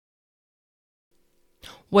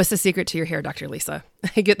What's the secret to your hair, Dr. Lisa?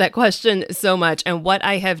 I get that question so much. And what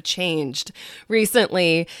I have changed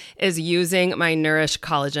recently is using my Nourish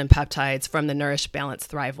Collagen Peptides from the Nourish Balance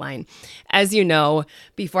Thrive line. As you know,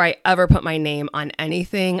 before I ever put my name on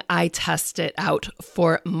anything, I test it out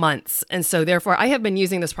for months. And so therefore, I have been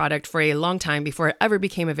using this product for a long time before it ever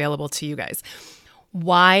became available to you guys.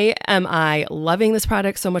 Why am I loving this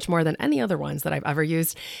product so much more than any other ones that I've ever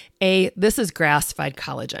used? This is grass-fed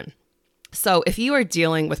collagen. So if you are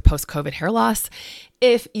dealing with post-COVID hair loss,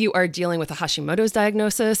 if you are dealing with a Hashimoto's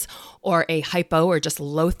diagnosis or a hypo or just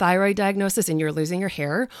low thyroid diagnosis and you're losing your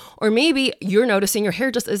hair, or maybe you're noticing your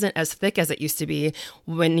hair just isn't as thick as it used to be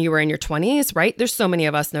when you were in your 20s, right? There's so many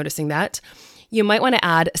of us noticing that. You might want to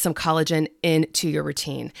add some collagen into your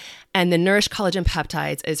routine. And the Nourish Collagen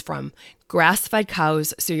Peptides is from grass-fed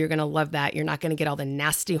cows, so you're going to love that. You're not going to get all the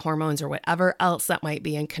nasty hormones or whatever else that might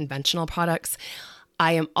be in conventional products.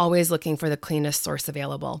 I am always looking for the cleanest source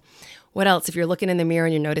available. What else? If you're looking in the mirror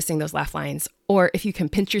and you're noticing those laugh lines, or if you can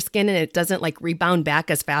pinch your skin and it doesn't like rebound back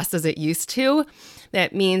as fast as it used to,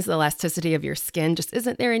 that means the elasticity of your skin just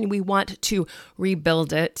isn't there and we want to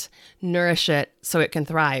rebuild it, nourish it so it can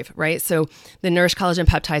thrive, right? So the Nourish Collagen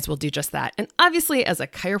Peptides will do just that. And obviously as a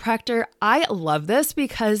chiropractor, I love this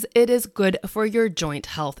because it is good for your joint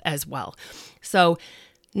health as well. So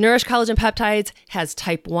Nourish Collagen Peptides has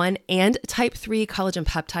type 1 and type 3 collagen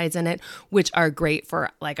peptides in it, which are great for,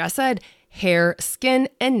 like I said, hair, skin,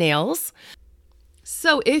 and nails.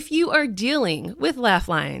 So if you are dealing with laugh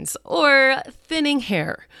lines or thinning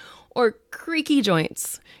hair or creaky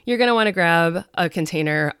joints, you're going to want to grab a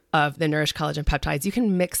container of the Nourish Collagen Peptides. You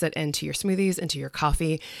can mix it into your smoothies, into your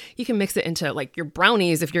coffee. You can mix it into like your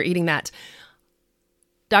brownies if you're eating that.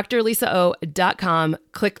 drlisao.com,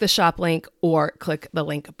 click the shop link or click the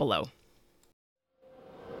link below.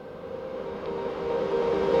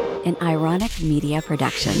 An Ironic Media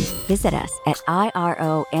production. Visit us at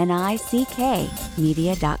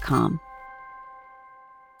ironickmedia.com.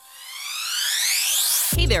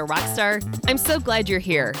 Hey there, Rockstar. I'm so glad you're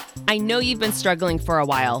here. I know you've been struggling for a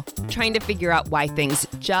while, trying to figure out why things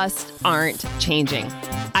just aren't changing.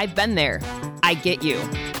 I've been there. I get you.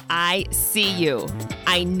 I see you.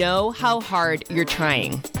 I know how hard you're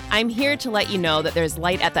trying. I'm here to let you know that there's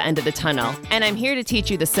light at the end of the tunnel, and I'm here to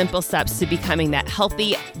teach you the simple steps to becoming that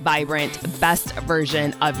healthy, vibrant, best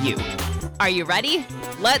version of you. Are you ready?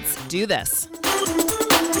 Let's do this.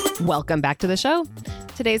 Welcome back to the show.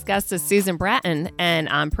 Today's guest is Susan Bratton, and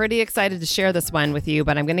I'm pretty excited to share this one with you,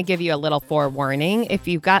 but I'm going to give you a little forewarning. If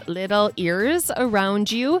you've got little ears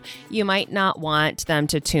around you, you might not want them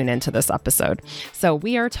to tune into this episode. So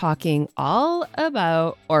we are talking all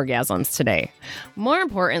about orgasms today. More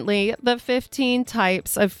importantly, the 15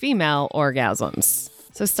 types of female orgasms.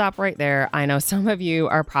 So stop right there. I know some of you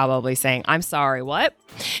are probably saying, I'm sorry, what?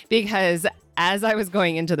 Because as I was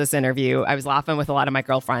going into this interview, I was laughing with a lot of my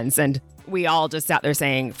girlfriends, and we all just sat there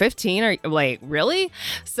saying, 15? Are like, really?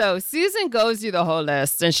 So Susan goes through the whole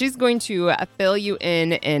list, and she's going to fill you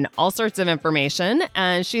in all sorts of information.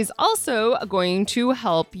 And she's also going to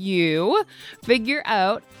help you figure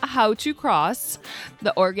out how to cross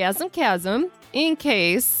the orgasm chasm in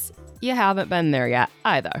case you haven't been there yet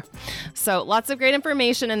either. So lots of great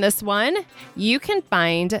information in this one. You can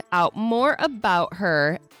find out more about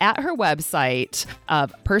her at her website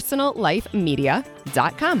of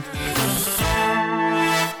personallifemedia.com.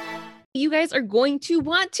 You guys are going to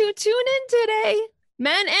want to tune in today.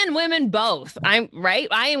 Men and women both. I'm right.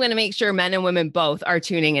 I am going to make sure men and women both are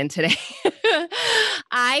tuning in today.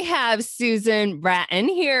 I have Susan Bratton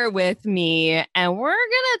here with me, and we're going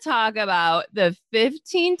to talk about the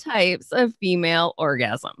 15 types of female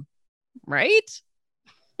orgasm, right?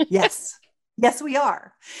 Yes. Yes, we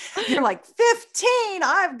are. You're like, 15,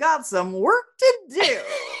 I've got some work to do.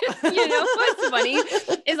 You know, what's funny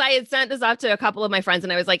is I had sent this off to a couple of my friends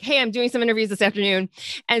and I was like, hey, I'm doing some interviews this afternoon.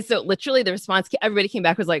 And so literally the response, everybody came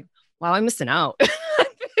back was like, wow, I'm missing out.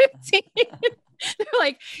 15. They're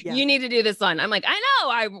like, yeah. You need to do this one. I'm like, I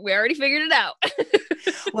know, we already figured it out.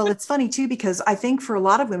 Well, it's funny too, because I think for a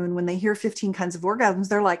lot of women, when they hear 15 kinds of orgasms,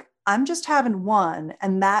 they're like, I'm just having one.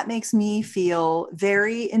 And that makes me feel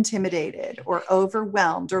very intimidated or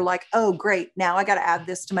overwhelmed or like, oh, great. Now I got to add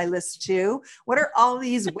this to my list too. What are all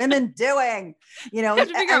these women doing? You know,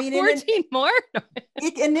 I mean, 14 more.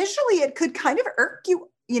 Initially it could kind of irk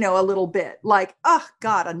you, you know, a little bit like, oh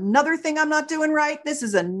God, another thing I'm not doing right. This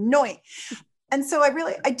is annoying. And so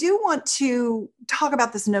I do want to talk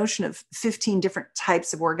about this notion of 15 different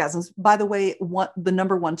types of orgasms. By the way, the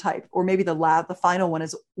number one type, or maybe the final one,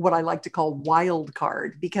 is what I like to call wild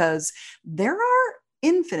card, because there are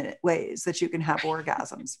infinite ways that you can have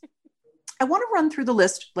orgasms. I want to run through the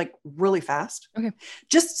list like really fast, Okay.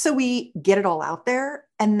 just so we get it all out there.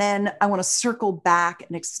 And then I want to circle back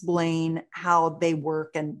and explain how they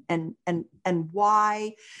work and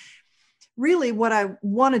why. Really, what I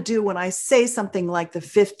want to do when I say something like the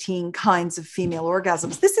 15 kinds of female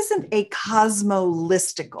orgasms, this isn't a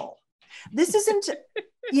cosmolistical. This isn't,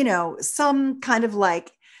 some kind of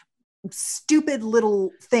like stupid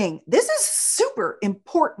little thing. This is super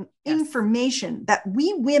important information that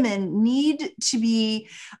we women need to be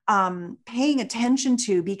paying attention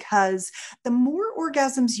to, because the more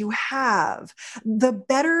orgasms you have, the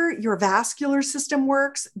better your vascular system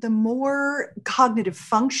works, the more cognitive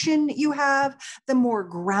function you have, the more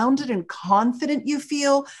grounded and confident you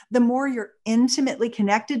feel, the more you're intimately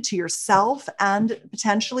connected to yourself and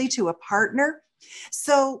potentially to a partner.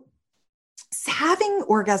 So having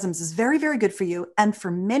orgasms is very, very good for you. And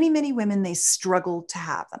for many, many women, they struggle to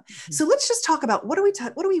have them. Mm-hmm. So let's just talk about what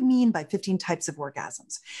do we mean by 15 types of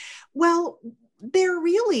orgasms? Well, they're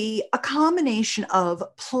really a combination of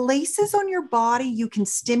places on your body you can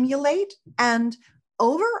stimulate and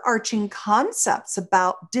overarching concepts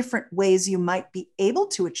about different ways you might be able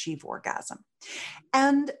to achieve orgasm.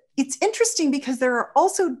 And it's interesting because there are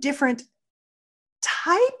also different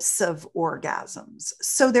types of orgasms.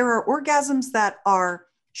 So there are orgasms that are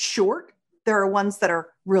short. There are ones that are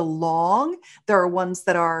real long. There are ones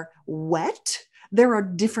that are wet. There are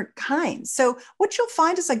different kinds. So what you'll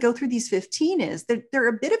find as I go through these 15 is that they're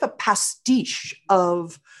a bit of a pastiche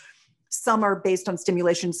of, some are based on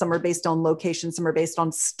stimulation, some are based on location, some are based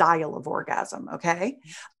on style of orgasm. Okay.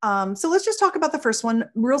 So let's just talk about the first one,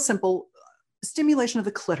 real simple, stimulation of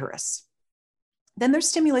the clitoris. Then there's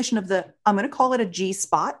stimulation of I'm going to call it a G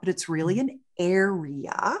spot, but it's really an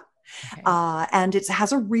area. Okay. And it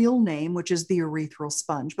has a real name, which is the urethral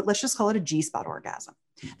sponge, but let's just call it a G spot orgasm.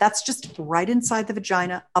 That's just right inside the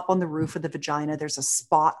vagina, up on the roof of the vagina. There's a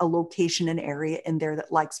spot, a location, an area in there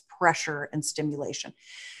that likes pressure and stimulation.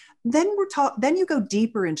 Then then you go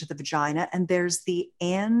deeper into the vagina, and there's the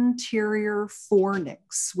anterior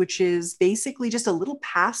fornix, which is basically just a little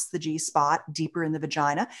past the G spot, deeper in the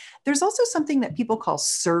vagina. There's also something that people call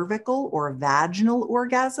cervical or vaginal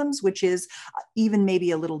orgasms, which is even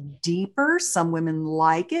maybe a little deeper. Some women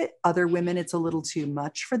like it. Other women, it's a little too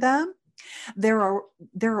much for them. There are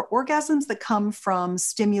orgasms that come from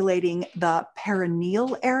stimulating the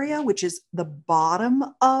perineal area, which is the bottom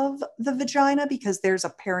of the vagina, because there's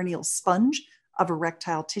a perineal sponge of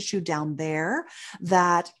erectile tissue down there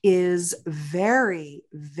that is very,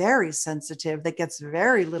 very sensitive, that gets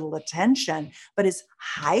very little attention, but is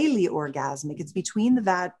highly orgasmic. It's between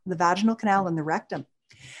the vaginal canal and the rectum.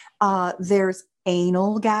 There's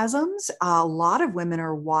anal gasms. A lot of women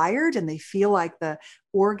are wired and they feel like the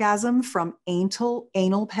orgasm from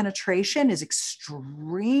anal penetration is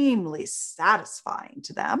extremely satisfying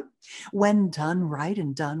to them. When done right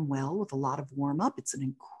and done well with a lot of warm up, it's an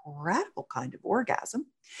incredible kind of orgasm.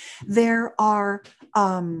 There are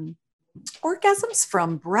orgasms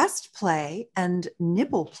from breast play and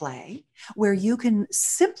nipple play, where you can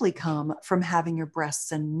simply come from having your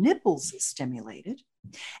breasts and nipples stimulated.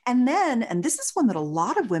 And then, and this is one that a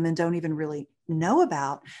lot of women don't even really know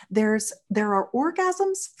about, there are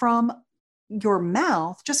orgasms from your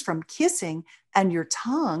mouth, just from kissing, and your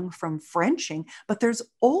tongue from Frenching, but there's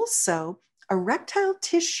also erectile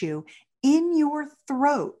tissue in your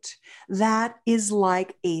throat that is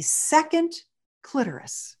like a second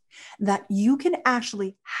clitoris, that you can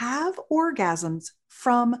actually have orgasms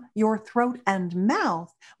from your throat and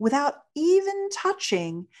mouth without even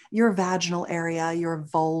touching your vaginal area, your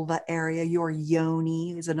vulva area, your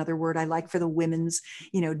yoni is another word I like for the women's,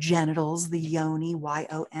 genitals, the yoni,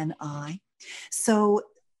 Y-O-N-I. So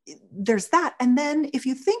there's that. And then if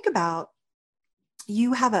you think about,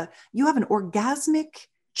 you have an orgasmic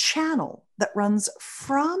channel that runs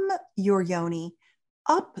from your yoni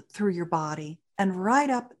up through your body and right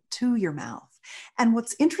up to your mouth. And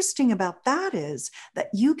what's interesting about that is that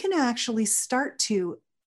you can actually start to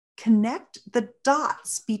connect the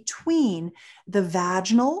dots between the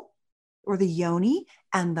vaginal or the yoni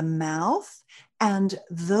and the mouth. And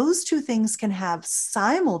those two things can have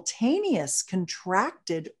simultaneous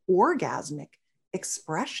contracted orgasmic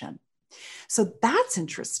expression. So that's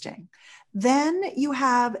interesting. Then you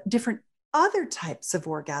have different other types of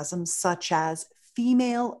orgasms, such as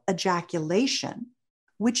female ejaculation,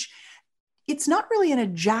 which it's not really an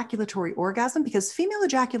ejaculatory orgasm, because female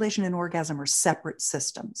ejaculation and orgasm are separate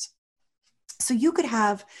systems. So you could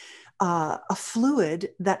have a fluid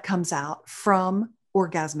that comes out from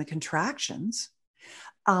orgasmic contractions,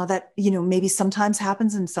 that, maybe sometimes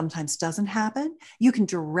happens and sometimes doesn't happen. You can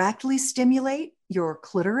directly stimulate your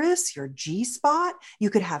clitoris, your G spot. You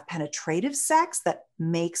could have penetrative sex that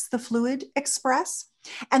makes the fluid express.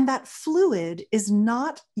 And that fluid is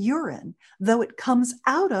not urine, though it comes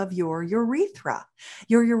out of your urethra.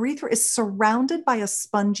 Your urethra is surrounded by a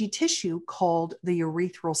spongy tissue called the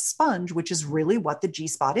urethral sponge, which is really what the G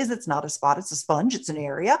spot is. It's not a spot, it's a sponge. It's an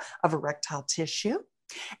area of erectile tissue.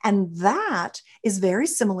 And that is very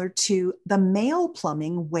similar to the male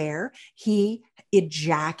plumbing, where he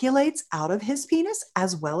ejaculates out of his penis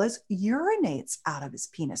as well as urinates out of his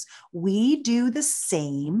penis. We do the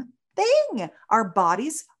same thing. Our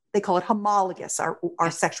bodies, they call it homologous.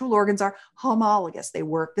 Our sexual organs are homologous. They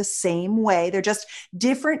work the same way. They're just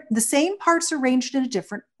different. The same parts arranged in a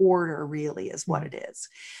different order, really, is what it is.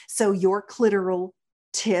 So your clitoral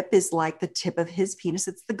tip is like the tip of his penis.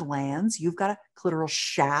 It's the glands. You've got a clitoral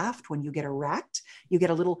shaft. When you get erect, you get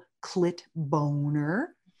a little clit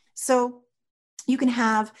boner. So you can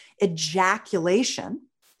have ejaculation,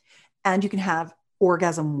 and you can have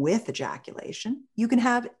orgasm with ejaculation. You can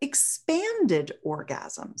have expanded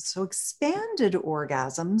orgasms. So expanded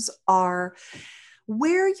orgasms are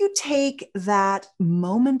where you take that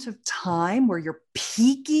moment of time where you're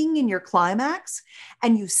peaking in your climax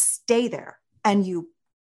and you stay there, and you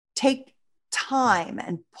take time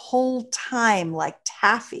and pull time like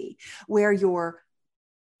taffy, where you're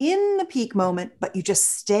in the peak moment, but you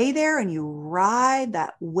just stay there and you ride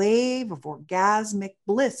that wave of orgasmic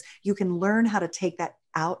bliss. You can learn how to take that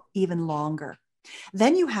out even longer.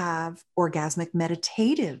 Then you have orgasmic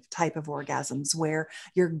meditative type of orgasms, where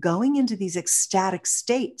you're going into these ecstatic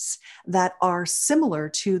states that are similar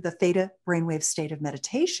to the theta brainwave state of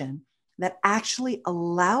meditation, that actually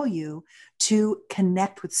allow you to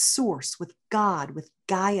connect with source, with God, with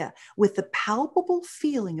Gaia, with the palpable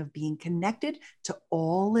feeling of being connected to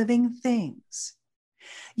all living things.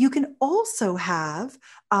 You can also have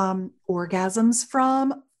orgasms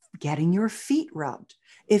from getting your feet rubbed.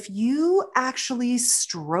 If you actually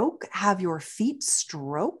have your feet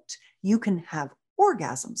stroked, you can have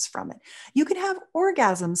orgasms from it. You can have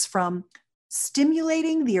orgasms from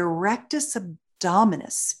stimulating the erectus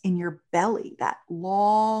abdominis in your belly, that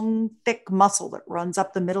long, thick muscle that runs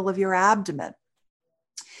up the middle of your abdomen.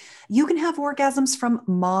 You can have orgasms from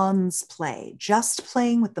Mons play, just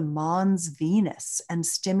playing with the Mons Venus and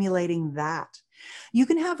stimulating that. You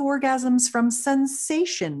can have orgasms from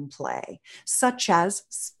sensation play, such as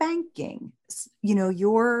spanking.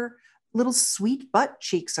 Your little sweet butt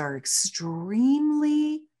cheeks are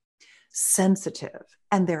extremely sensitive,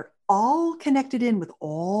 and they're all connected in with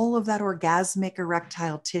all of that orgasmic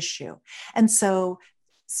erectile tissue. And so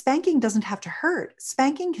spanking doesn't have to hurt.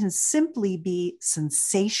 Spanking can simply be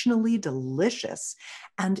sensationally delicious,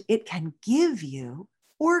 and it can give you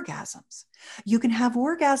orgasms. You can have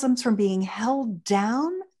orgasms from being held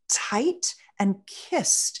down tight and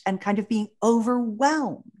kissed and kind of being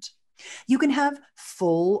overwhelmed. You can have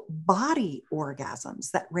full body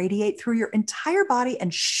orgasms that radiate through your entire body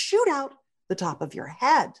and shoot out the top of your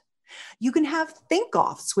head. You can have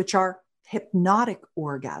think-offs, which are hypnotic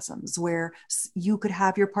orgasms, where you could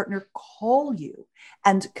have your partner call you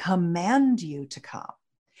and command you to come.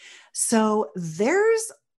 So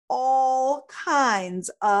there's all kinds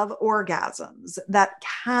of orgasms that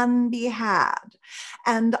can be had.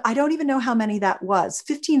 And I don't even know how many that was.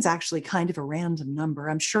 15 is actually kind of a random number.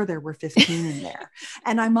 I'm sure there were 15 in there.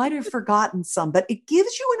 And I might have forgotten some, but it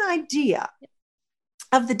gives you an idea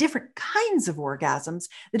of the different kinds of orgasms,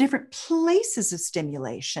 the different places of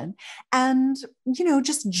stimulation, and,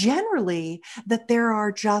 just generally that there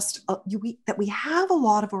are that we have a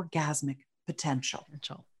lot of orgasmic potential.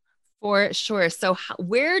 For sure. So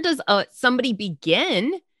where does somebody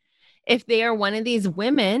begin if they are one of these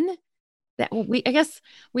women that I guess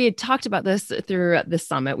we had talked about this through the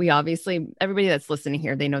summit. We obviously, everybody that's listening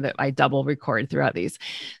here, they know that I double record throughout these.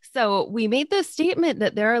 So we made the statement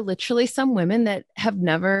that there are literally some women that have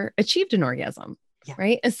never achieved an orgasm,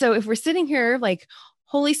 right? And so if we're sitting here like,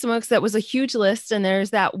 holy smokes, that was a huge list. And there's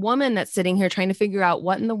that woman that's sitting here trying to figure out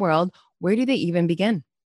what in the world, where do they even begin?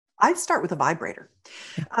 I'd start with a vibrator.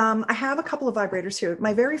 I have a couple of vibrators here.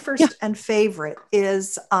 My very first and favorite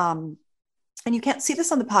is, and you can't see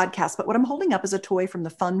this on the podcast, but what I'm holding up is a toy from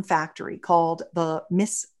the Fun Factory called the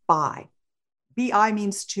Miss Bi. BI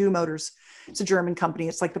means two motors. It's a German company.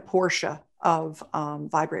 It's like the Porsche of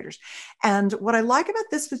vibrators. And what I like about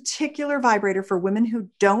this particular vibrator for women who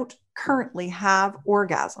don't currently have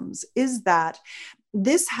orgasms is that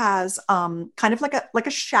this has kind of like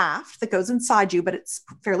a shaft that goes inside you, but it's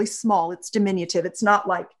fairly small. It's diminutive. It's not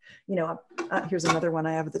like, Here's another one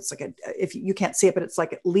I have that's like if you can't see it, but it's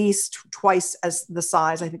like at least twice as the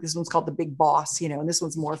size. I think this one's called the Big Boss, and this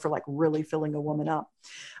one's more for like really filling a woman up.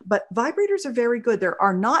 But vibrators are very good. There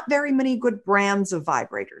are not very many good brands of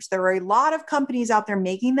vibrators. There are a lot of companies out there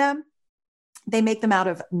making them. They make them out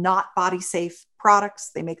of not body safe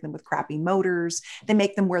products. They make them with crappy motors. They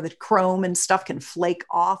make them where the chrome and stuff can flake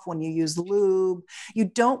off when you use lube. You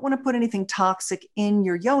don't want to put anything toxic in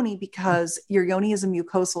your yoni because your yoni is a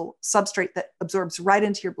mucosal substrate that absorbs right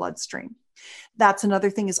into your bloodstream. That's another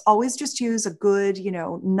thing, is always just use a good,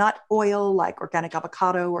 nut oil like organic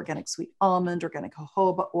avocado, organic sweet almond, organic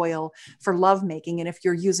jojoba oil for lovemaking. And if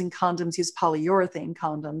you're using condoms, use polyurethane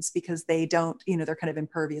condoms because they don't, they're kind of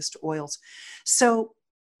impervious to oils. So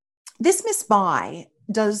this Miss Bi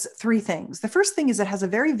does three things. The first thing is it has a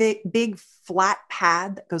very big flat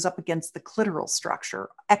pad that goes up against the clitoral structure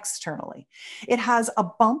externally. It has a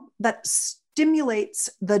bump that stimulates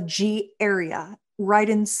the G area right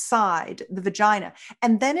inside the vagina.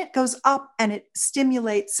 And then it goes up and it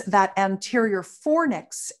stimulates that anterior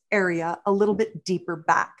fornix area a little bit deeper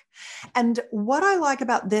back. And what I like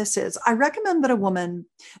about this is I recommend that a woman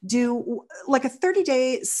do like a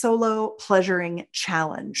 30-day solo pleasuring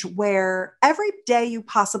challenge where every day you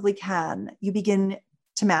possibly can, you begin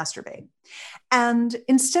to masturbate. And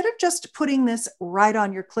instead of just putting this right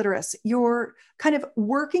on your clitoris, you're kind of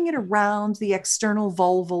working it around the external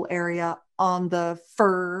vulval area, on the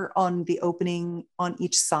fur, on the opening on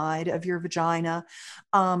each side of your vagina,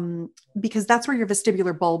 because that's where your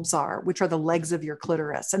vestibular bulbs are, which are the legs of your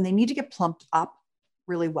clitoris, and they need to get plumped up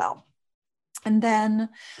really well. And then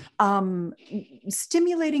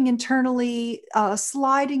stimulating internally,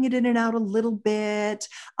 sliding it in and out a little bit,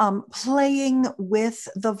 playing with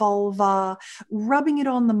the vulva, rubbing it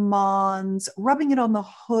on the mons, rubbing it on the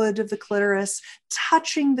hood of the clitoris,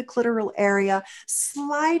 touching the clitoral area,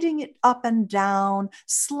 sliding it up and down,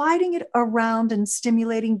 sliding it around and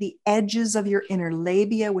stimulating the edges of your inner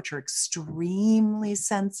labia, which are extremely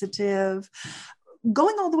sensitive,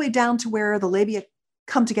 going all the way down to where the labia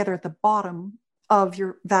come together at the bottom of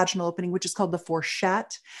your vaginal opening, which is called the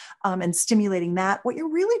fourchette, and stimulating that. What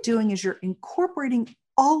you're really doing is you're incorporating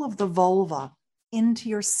all of the vulva into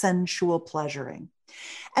your sensual pleasuring.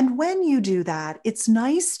 And when you do that, it's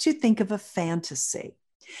nice to think of a fantasy.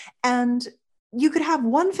 And you could have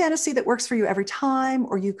one fantasy that works for you every time,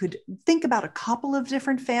 or you could think about a couple of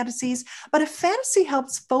different fantasies, but a fantasy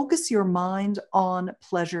helps focus your mind on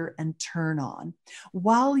pleasure and turn on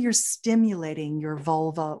while you're stimulating your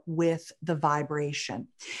vulva with the vibration.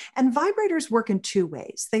 And vibrators work in two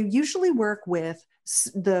ways. They usually work with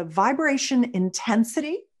the vibration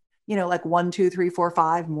intensity, like 1, 2, 3, 4,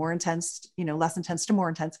 5, more intense, less intense to more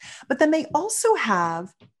intense. But then they also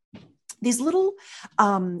have these little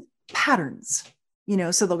patterns,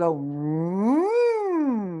 so they'll go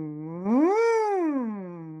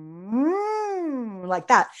like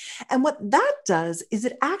that. And what that does is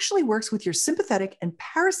it actually works with your sympathetic and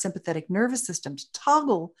parasympathetic nervous system to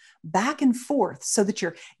toggle back and forth so that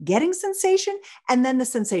you're getting sensation and then the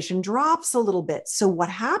sensation drops a little bit. So what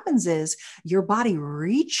happens is your body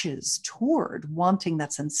reaches toward wanting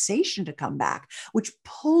that sensation to come back, which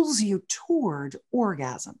pulls you toward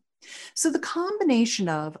orgasm. So the combination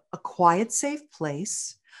of a quiet, safe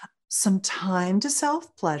place, some time to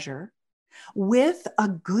self-pleasure, with a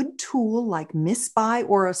good tool like Miss Bi,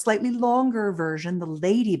 or a slightly longer version, the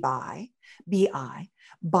Lady Bi, BI,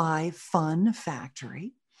 by Fun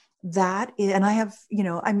Factory. That is, and I have,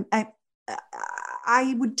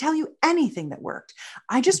 I would tell you anything that worked.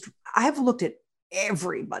 I've looked at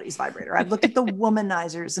everybody's vibrator. I've looked at the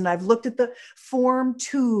womanizers, and I've looked at the Form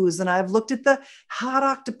 2s, and I've looked at the hot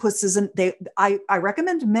octopuses, and I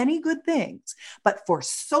recommend many good things, but for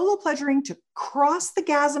solo pleasuring to cross the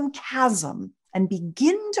gasm chasm and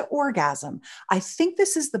begin to orgasm, I think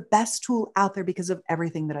this is the best tool out there because of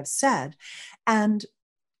everything that I've said. And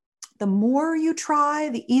the more you try,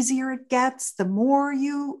 the easier it gets. The more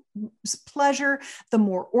you pleasure, the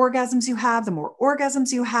more orgasms you have. The more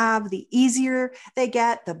orgasms you have, the easier they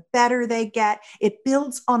get, the better they get. It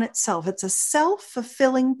builds on itself. It's a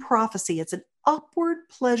self-fulfilling prophecy. It's an upward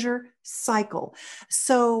pleasure cycle.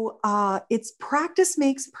 So it's practice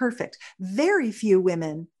makes perfect. Very few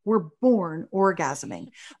women were born orgasming.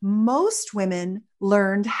 Most women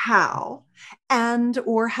learned how, and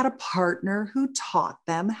or had a partner who taught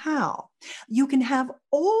them how. You can have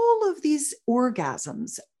all of these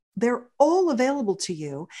orgasms. They're all available to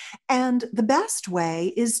you. And the best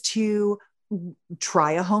way is to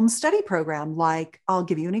try a home study program. Like, I'll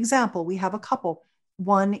give you an example. We have a couple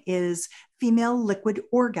One is female liquid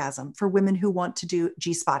orgasm for women who want to do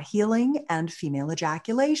G-spot healing and female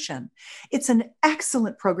ejaculation. It's an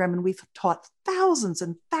excellent program, and we've taught thousands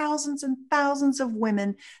and thousands and thousands of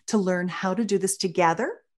women to learn how to do this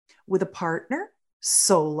together with a partner,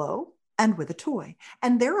 solo, and with a toy.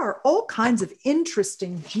 And there are all kinds of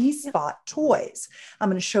interesting G-spot toys. I'm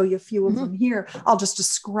going to show you a few of them here. I'll just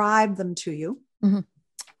describe them to you.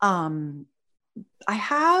 I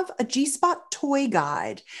have a G-spot toy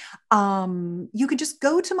guide. You could just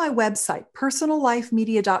go to my website,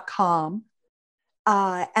 personallifemedia.com,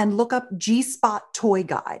 and look up G-spot toy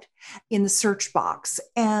guide in the search box.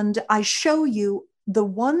 And I show you the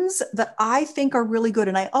ones that I think are really good.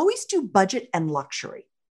 And I always do budget and luxury.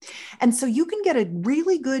 And so you can get a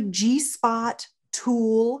really good G-spot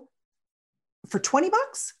tool for $20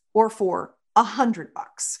 or for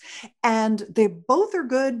 $100. And they both are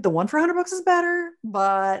good. The one for $100 is better.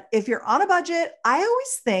 But if you're on a budget, I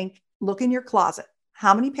always think, look in your closet.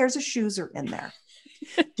 How many pairs of shoes are in there?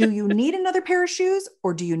 Do you need another pair of shoes,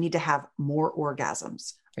 or do you need to have more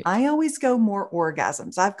orgasms? Right. I always go more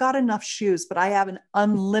orgasms. I've got enough shoes, but I have an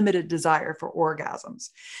unlimited desire for orgasms.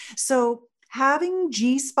 So having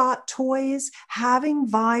G-spot toys, having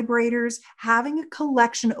vibrators, having a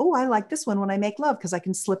collection. Oh, I like this one when I make love because I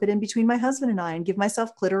can slip it in between my husband and I and give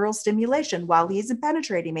myself clitoral stimulation while he's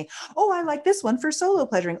penetrating me. Oh, I like this one for solo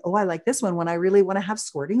pleasuring. Oh, I like this one when I really want to have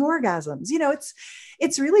squirting orgasms. You know,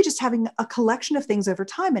 it's really just having a collection of things over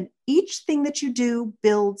time. And each thing that you do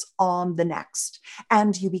builds on the next.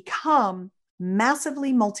 And you become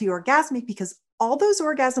massively multi-orgasmic because all those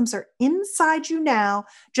orgasms are inside you now,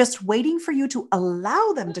 just waiting for you to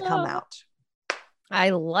allow them to come out. I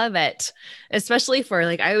love it. Especially for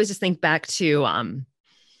like, I always just think back to, God,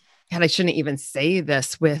 I shouldn't even say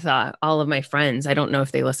this with all of my friends. I don't know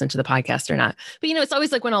if they listen to the podcast or not, but you know, it's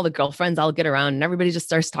always like when all the girlfriends all get around and everybody just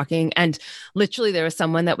starts talking. And literally there was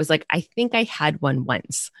someone that was like, I think I had one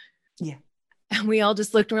once. Yeah. And we all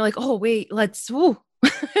just looked and we're like, oh, wait, let's, woo.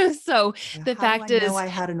 So the fact is, I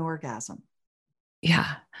had an orgasm.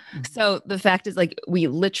 Yeah. So the fact is, like, we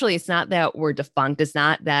literally, it's not that we're defunct. It's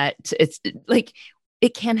not that it's like,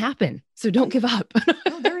 it can happen. So don't give up.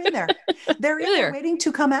 No, they're in there. They're in there waiting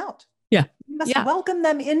to come out. Yeah. You must welcome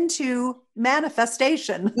them into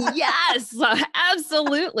manifestation. Yes,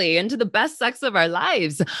 absolutely. Into the best sex of our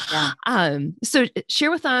lives. Yeah. So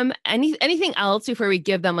share with them anything else before we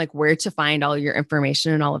give them like where to find all your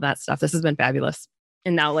information and all of that stuff. This has been fabulous.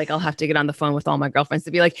 And now, like, I'll have to get on the phone with all my girlfriends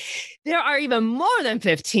to be like, there are even more than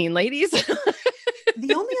 15 ladies.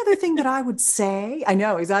 The only other thing that I would say, I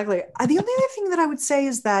know exactly. The only other thing that I would say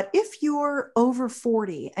is that if you're over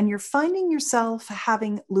 40 and you're finding yourself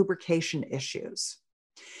having lubrication issues,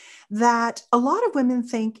 that a lot of women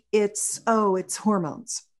think it's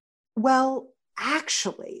hormones. Well,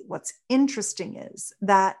 actually, what's interesting is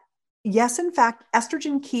that, yes, in fact,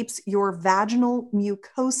 estrogen keeps your vaginal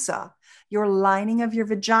mucosa, your lining of your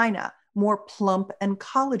vagina, more plump and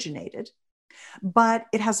collagenated. But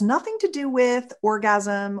it has nothing to do with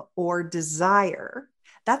orgasm or desire.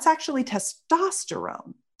 That's actually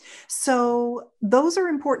testosterone. So those are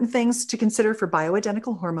important things to consider for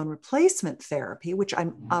bioidentical hormone replacement therapy, which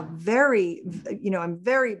I'm very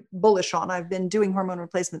bullish on. I've been doing hormone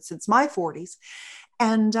replacement since my 40s.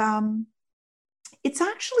 And it's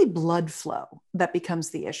actually blood flow that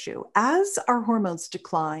becomes the issue. As our hormones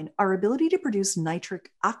decline, our ability to produce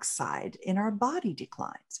nitric oxide in our body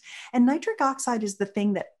declines. And nitric oxide is the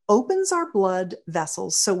thing that opens our blood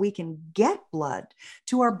vessels so we can get blood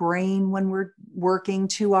to our brain when we're working,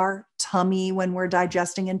 to our tummy when we're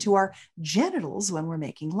digesting, and to our genitals when we're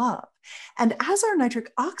making love. And as our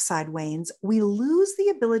nitric oxide wanes, we lose the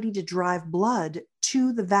ability to drive blood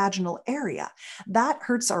to the vaginal area. That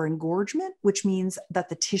hurts our engorgement, which means that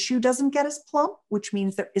the tissue doesn't get as plump, which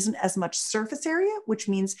means there isn't as much surface area, which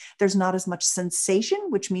means there's not as much sensation,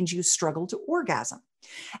 which means you struggle to orgasm.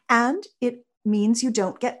 And it means you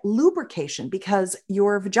don't get lubrication because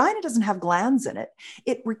your vagina doesn't have glands in it.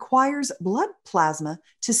 It requires blood plasma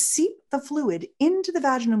to seep the fluid into the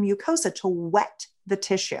vaginal mucosa to wet the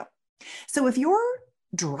tissue. So if you're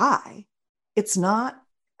dry, it's not,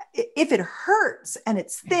 if it hurts and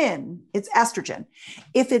it's thin, it's estrogen.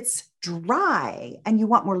 If it's dry and you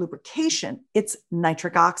want more lubrication, it's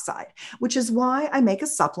nitric oxide, which is why I make a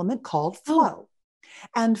supplement called Flow.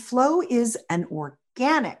 And Flow is an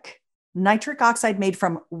organic nitric oxide made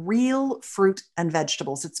from real fruit and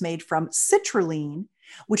vegetables. It's made from citrulline,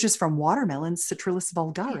 which is from watermelon. Citrullus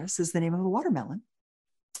vulgaris is the name of a watermelon.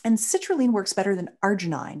 And citrulline works better than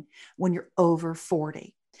arginine when you're over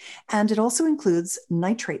 40. And it also includes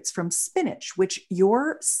nitrates from spinach, which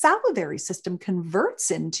your salivary system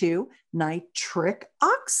converts into nitric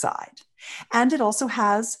oxide. And it also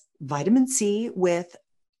has vitamin C with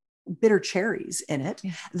bitter cherries in it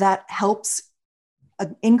that helps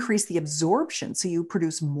increase the absorption. So you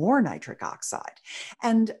produce more nitric oxide.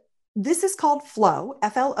 And this is called Flow,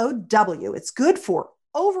 Flow. It's good for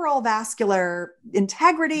overall vascular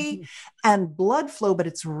integrity and blood flow, but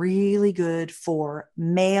it's really good for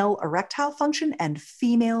male erectile function and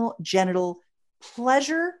female genital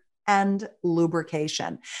pleasure and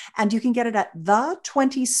lubrication. And you can get it at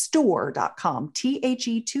the20store.com,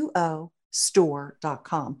 THE20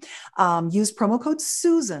 store.com. Use promo code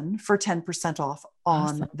Susan for 10% off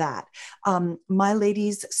on that. My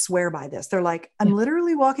ladies swear by this. They're like, I'm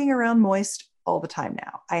literally walking around moist all the time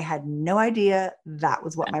now. I had no idea that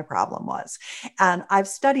was what my problem was. And I've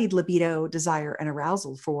studied libido, desire, and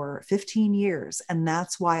arousal for 15 years. And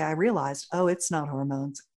that's why I realized, oh, it's not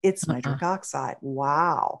hormones. It's nitric oxide.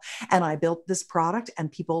 Wow. And I built this product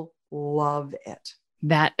and people love it.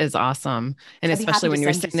 That is awesome. And especially when you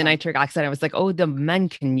were saying the nitric oxide, I was like, oh, the men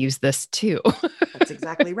can use this too. That's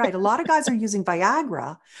exactly right. A lot of guys are using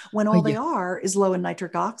Viagra when all they are is low in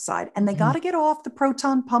nitric oxide. And they got to get off the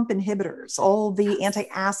proton pump inhibitors, all the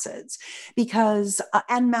antacids, because,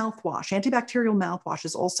 and mouthwash, antibacterial mouthwash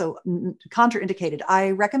is also contraindicated. I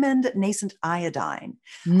recommend nascent iodine.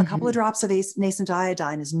 A couple of drops of nascent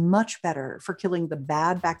iodine is much better for killing the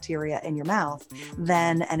bad bacteria in your mouth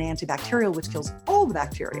than an antibacterial, which kills all the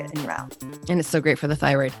bacteria in your mouth. And it's so great for the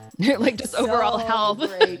thyroid, like just overall health.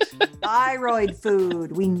 Great. Thyroid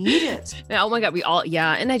food. We need it. Oh my God. We all,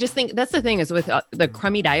 And I just think that's the thing is with the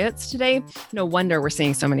crummy diets today, no wonder we're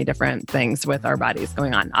seeing so many different things with our bodies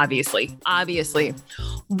going on. Obviously.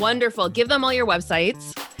 Wonderful. Give them all your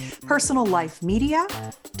websites.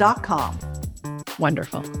 Personallifemedia.com.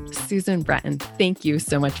 Wonderful. Susan Breton, thank you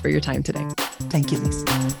so much for your time today. Thank you, Lisa.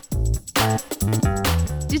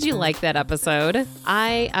 Did you like that episode?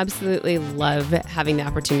 I absolutely love having the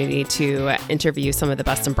opportunity to interview some of the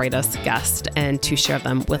best and brightest guests and to share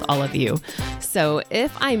them with all of you. So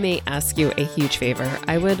if I may ask you a huge favor,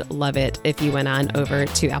 I would love it if you went on over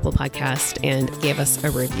to Apple Podcast and gave us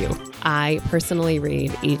a review. I personally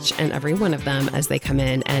read each and every one of them as they come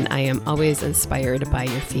in, and I am always inspired by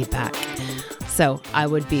your feedback. So I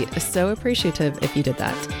would be so appreciative if you did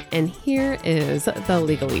that. And here is the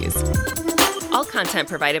legalese. All content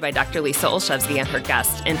provided by Dr. Lisa Olszewski and her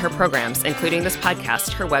guests in her programs, including this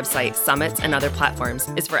podcast, her website, summits, and other platforms,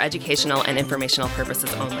 is for educational and informational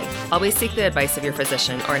purposes only. Always seek the advice of your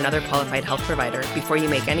physician or another qualified health provider before you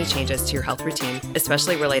make any changes to your health routine,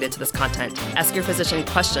 especially related to this content. Ask your physician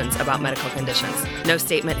questions about medical conditions. No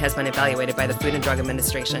statement has been evaluated by the Food and Drug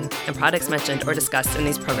Administration, and products mentioned or discussed in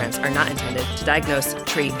these programs are not intended to diagnose,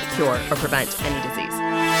 treat, cure, or prevent any disease.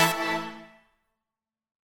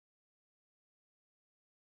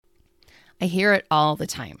 I hear it all the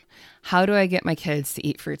time. How do I get my kids to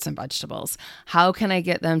eat fruits and vegetables? How can I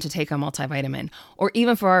get them to take a multivitamin? Or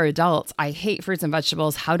even for our adults, I hate fruits and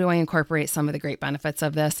vegetables. How do I incorporate some of the great benefits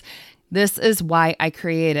of this? This is why I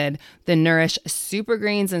created the Nourish Super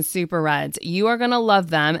Greens and Super Reds. You are going to love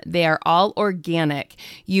them. They are all organic.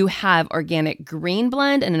 You have organic green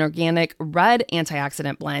blend and an organic red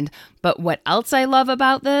antioxidant blend. But what else I love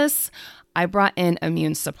about this? I brought in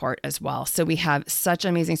immune support as well. So we have such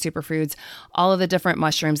amazing superfoods, all of the different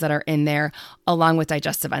mushrooms that are in there, along with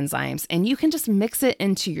digestive enzymes. And you can just mix it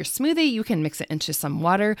into your smoothie. You can mix it into some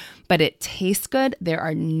water, but it tastes good. There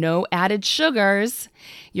are no added sugars.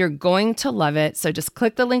 You're going to love it. So just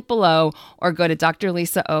click the link below or go to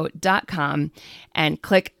drlisao.com and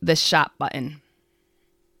click the shop button.